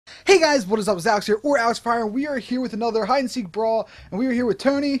Hey guys, what is up? It's Alex here, or Alex Fire, and we are here with another hide and seek brawl, and we are here with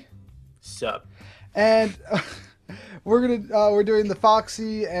Tony. Sup? And we're doing the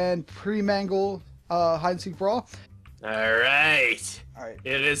Foxy and pre-Mangle hide and seek brawl. Alright. Alright.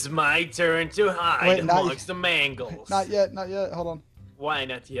 It is my turn to hide amongst the Mangles. Not yet, not yet. Hold on. Why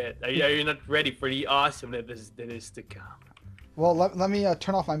not yet? Are you not ready for the awesome that is to come? Well, let me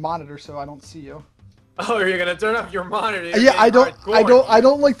turn off my monitor so I don't see you. Oh, you're gonna turn off your monitor? Yeah, I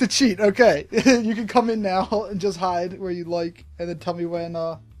don't like to cheat. Okay, you can come in now and just hide where you like, and then tell me when.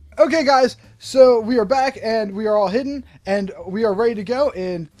 Okay, guys, so we are back and we are all hidden and we are ready to go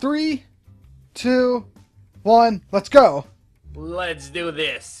in 3, 2, 1. Let's go. Let's do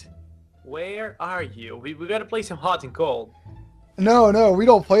this. Where are you? We gotta play some hot and cold. No, we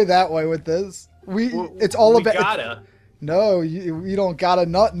don't play that way with this. It's all about. Gotta. No, you don't gotta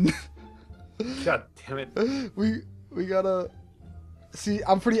nothing. God damn it. We gotta. See,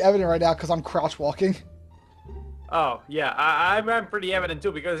 I'm pretty evident right now because I'm crouch walking. Oh yeah, I'm pretty evident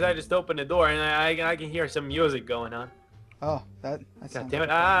too because I just opened the door and I can hear some music going on. Oh, that's. God damn it!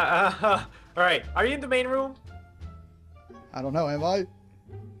 All right, are you in the main room? I don't know. Am I?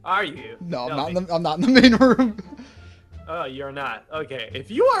 Are you? No, I'm not in the main room. Oh, you're not. Okay, if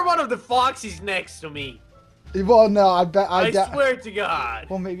you are one of the Foxys next to me. Well, no, I swear to God.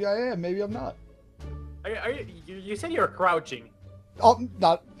 Well, maybe I am. Maybe I'm not. You said you were crouching. Oh,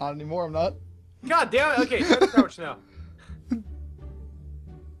 not anymore. I'm not. God damn it. Okay, try to crouch now.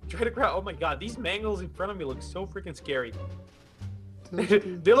 Try to crouch. Oh my God, these Mangles in front of me look so freaking scary.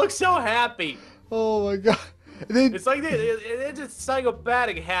 They look so happy. Oh my God. It's like they're just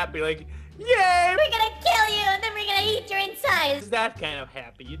psychopathic happy. Like, yay! We're gonna kill you, and then we're gonna eat your insides. It's that kind of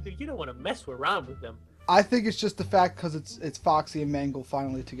happy. You don't want to mess around with them. I think it's just the fact because it's Foxy and Mangle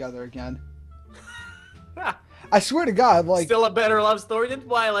finally together again. I swear to God, like still a better love story than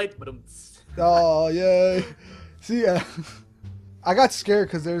Twilight, but oh yay! See, I got scared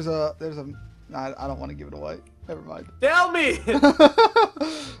because there's a I don't want to give it away. Never mind. Tell me.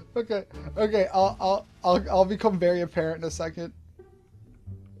 Okay. I'll become very apparent in a second.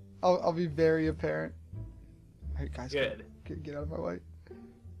 I'll be very apparent. Hey guys, good. Get out of my way.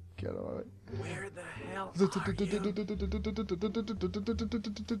 Get out of my way. Where the hell are you?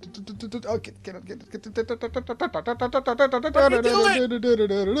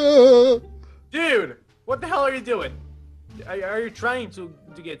 Dude, what the hell are you doing? Are you trying to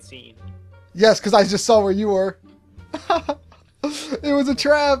get seen? Yes, because I just saw where you were. It was a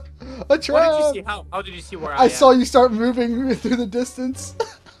trap. A trap. What did you see? How did you see where I am? I saw you start moving through the distance.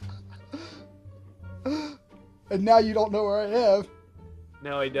 And now you don't know where I am.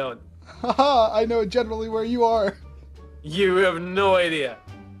 No, I don't. Haha, I know generally where you are. You have no idea.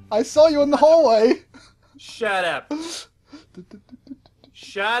 I saw you in the hallway. Shut up.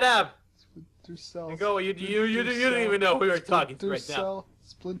 Shut up. Splinter cell. Go. You don't even know who you're talking to right now.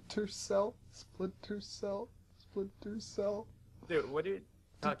 Splinter cell. Splinter cell. Splinter cell. Dude, what are you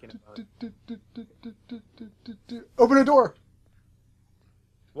talking about? Open a door.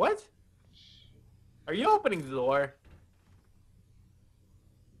 What? Are you opening the door?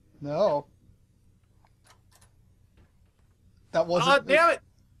 No. That wasn't. Oh, damn it!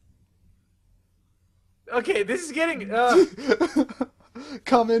 Okay, this is getting.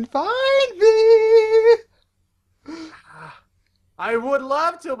 Come and find me. I would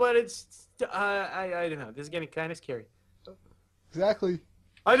love to, but it's. I don't know. This is getting kind of scary. Exactly.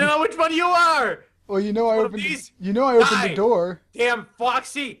 I don't know which one you are. Well, you know I opened. You know I opened the door. Damn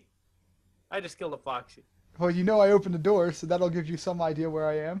Foxy! I just killed a Foxy. Well, you know I opened the door, so that'll give you some idea where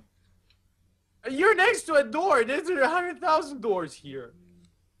I am. You're next to a door. There's 100,000 doors here.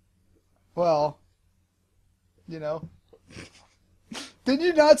 Well, you know. Did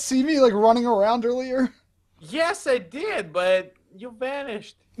you not see me like running around earlier? Yes, I did, but you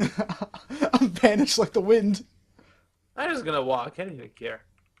vanished. I'm vanished like the wind. I'm just gonna walk. I don't even care.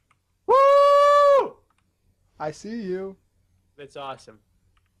 Woo! I see you. That's awesome.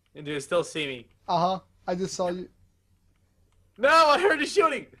 And do you still see me? Uh-huh. I just saw you. No, I heard the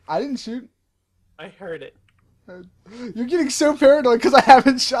shooting. I didn't shoot. I heard it. You're getting so paranoid because I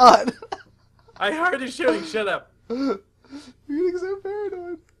haven't shot. I heard the shooting. Shut up. You're getting so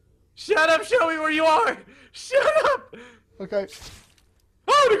paranoid. Shut up. Show me where you are. Shut up. Okay.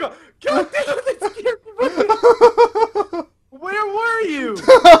 Oh my God! God damn it! That scared me. Where were you?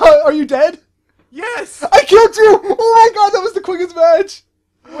 Are you dead? Yes. I killed you. Oh my God! That was the quickest match.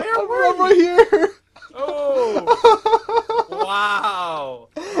 Where were you? I'm right here. Oh! Wow!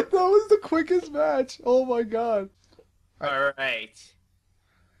 That was the quickest match. Oh my God! All right.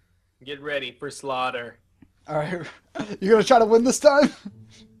 Get ready for slaughter. All right. You gonna try to win this time?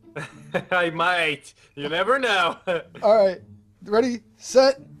 I might. You never know. All right, ready,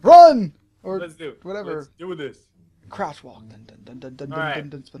 set, run, or Let's do. whatever. Let's do this. Crouch walk. Dun, dun, dun, dun, dun, All dun, right. dun,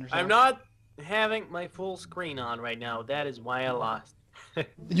 dun, Splinter Cell. I'm not having my full screen on right now. That is why I lost.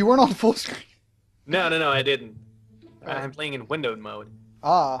 You weren't on full screen. No, I didn't. Alright. I'm playing in windowed mode.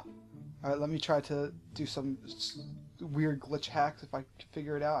 Ah. All right, let me try to do some weird glitch hacks if I can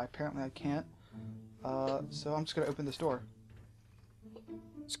figure it out. Apparently I can't. So I'm just gonna open this door.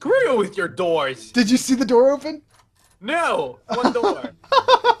 Screw you with your doors. Did you see the door open? No. What door?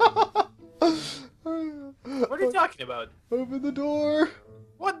 What are you talking about? Open the door.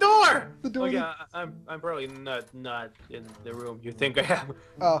 What door? The door. Oh, yeah, I'm probably not in the room you think I am.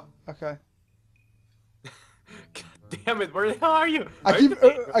 Oh, okay. God damn it! Where the hell are you? I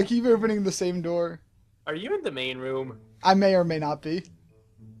keep opening the same door. Are you in the main room? I may or may not be.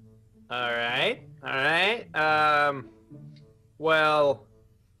 All right. Well,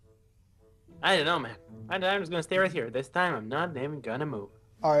 I don't know, man. I'm just gonna stay right here. This time, I'm not even gonna move.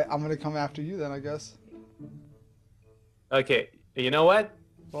 All right, I'm gonna come after you then, I guess. Okay. You know what?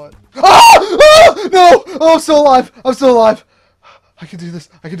 What? Ah! Ah! No! Oh, I'm still alive. I'm still alive. I can do this.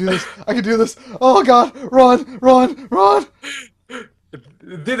 I can do this. I can do this. Oh God! Run! Run! Run!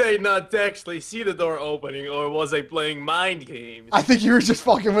 Did I not actually see the door opening, or was I playing mind games? I think you were just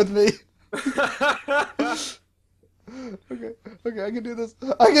fucking with me. Okay, I can do this.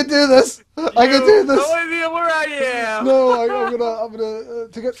 I can do this. I can do this. No idea where I am. No, I'm gonna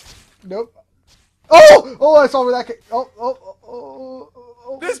take it. Nope. Oh, I saw where that came. Oh.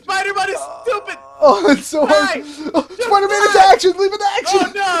 This Spider-Man is stupid. Oh, it's so hard. Die! Oh, Spider-Man into action. Leave into action.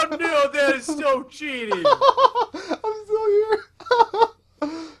 Oh no, that is so cheating. I'm still here.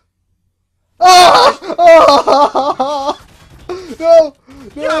 Ah! No.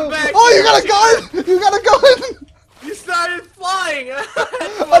 Get back Oh, you here. got a gun. You got a gun. You started flying.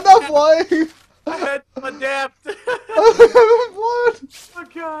 I'm not flying. I had to adapt. I'm flying. Oh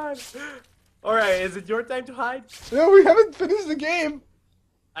God. All right, is it your time to hide? No, we haven't finished the game.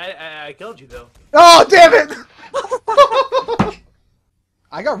 I killed you though. Oh, damn it!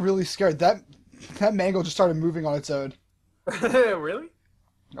 I got really scared. That mango just started moving on its own. Really?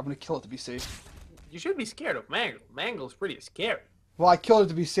 I'm gonna kill it to be safe. You should be scared of Mangle. Mangle's pretty scary. Well, I killed it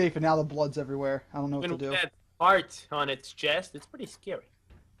to be safe, and now the blood's everywhere. I don't know what And to with do. that heart on its chest, it's pretty scary.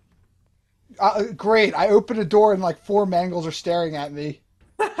 Great. I opened a door, and like 4 mangles are staring at me.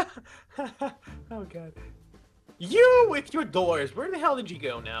 Oh God. You with your doors. Where the hell did you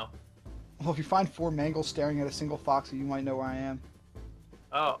go now? Well, if you find 4 mangles staring at a single Foxy, you might know where I am.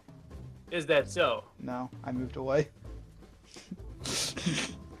 Oh. Is that so? No, I moved away.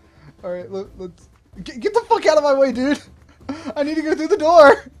 Alright, let's... Get the fuck out of my way, dude! I need to go through the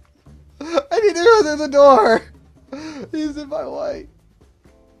door! I need to go through the door! He's in my way.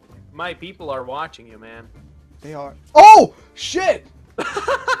 My people are watching you, man. They are. Oh! Shit!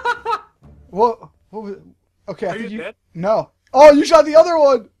 What was it? Okay, I Are think you dead? No. Oh, you shot the other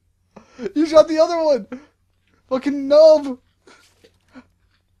one! You shot the other one! Fucking nub!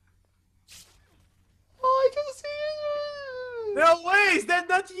 Oh, I can see you! No way! Is that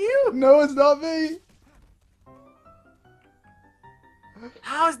not you? No, it's not me!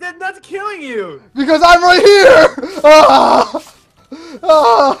 How is that not killing you? Because I'm right here! Ah!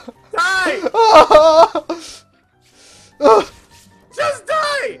 Ah! Die! Ah! Ah! Just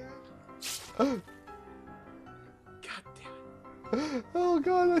die! God damn it. Oh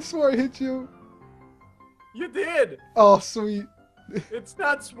God, I swear I hit you. You did! Oh, sweet. It's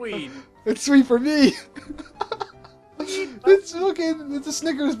not sweet. It's sweet for me. It's a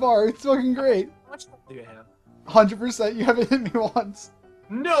Snickers bar. It's fucking great. How much health do you have? 100%. You haven't hit me once.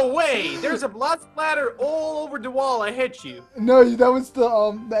 No way! There's a blood splatter all over the wall. I hit you. No, that was the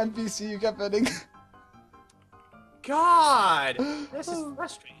NPC you kept hitting. God! This is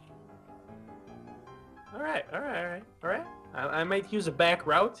frustrating. Alright. I might use a back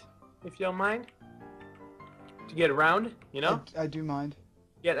route, if you don't mind. To get around, you know? I do mind.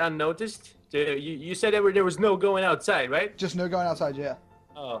 Get unnoticed. You said there was no going outside, right? Just no going outside, yeah.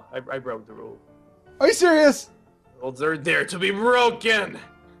 Oh, I broke the rule. Are you serious? Rules are there to be broken!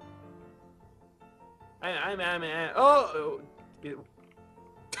 Oh!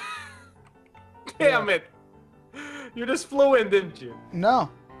 Damn it! You just flew in, didn't you? No,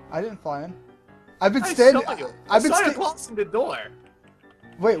 I didn't fly in. I've been I standing. saw you. I've been I saw you standing. closing the door.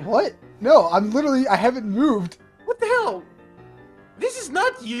 Wait, what? No, I haven't moved. What the hell? This is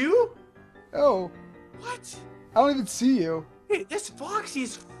not you? Oh, What? I don't even see you. Hey, this Foxy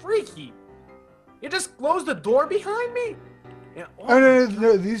is freaky. You just closed the door behind me? Yeah, Oh,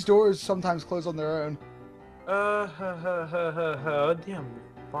 no, these doors sometimes close on their own. damn,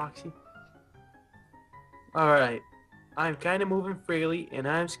 Foxy. Alright. I'm kind of moving freely, and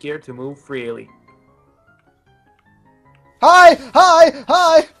I'm scared to move freely. Hi! Hi!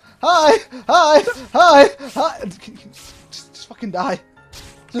 Hi! Hi! Hi! Hi! Hi! Just fucking die.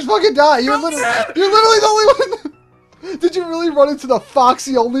 Just fucking die. You're literally the only one. Did you really run into the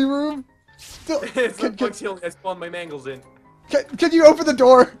Foxy only room? It's the Foxy only I spawned my Mangles in. Can you open the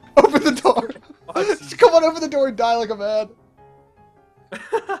door? Open the door. Foxy. Come on, open the door and die like a man.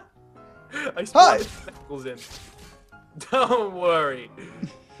 I spawned Mangles in. Don't worry.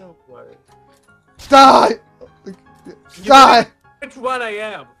 Don't worry. Die! Die! Which one I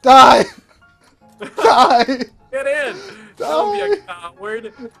am? Die! Die! Get in! Don't be a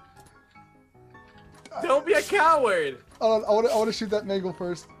coward. Don't be a coward. I want to shoot that Mangle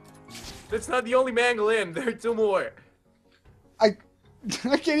first. That's not the only Mangle in. There are two more. I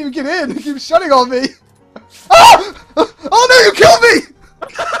can't even get in. It keeps shutting on me. Ah! Oh no! You killed me!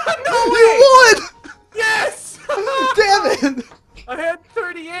 No way! You won! Yes! Damn it! I had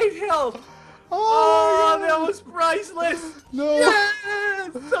 38 health. Oh, Oh, that was priceless. no!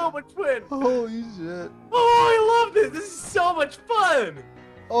 Yes! So much fun. Holy shit! Oh, I love this. This is so much fun.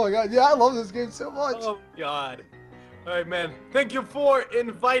 Oh my god! Yeah, I love this game so much. Oh god. All right, man. Thank you for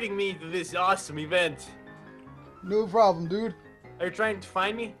inviting me to this awesome event. No problem, dude. Are you trying to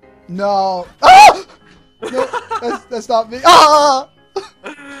find me? No. Ah! No, that's not me. Ah!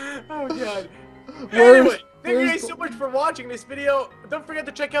 Oh god. Where's- Anyway, thank you where's guys so much for watching this video. Don't forget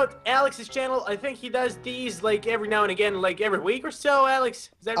to check out Alex's channel. I think he does these like every now and again, like every week or so. Alex,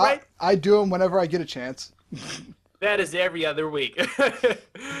 is that right? I do them whenever I get a chance. That is every other week.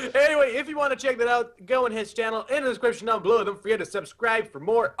 Anyway, if you want to check that out, go on his channel in the description down below. Don't forget to subscribe for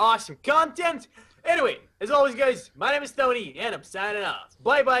more awesome content. Anyway, as always, guys, my name is Tony, and I'm signing off.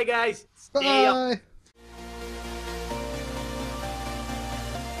 Bye-bye, guys. Stay up. Bye.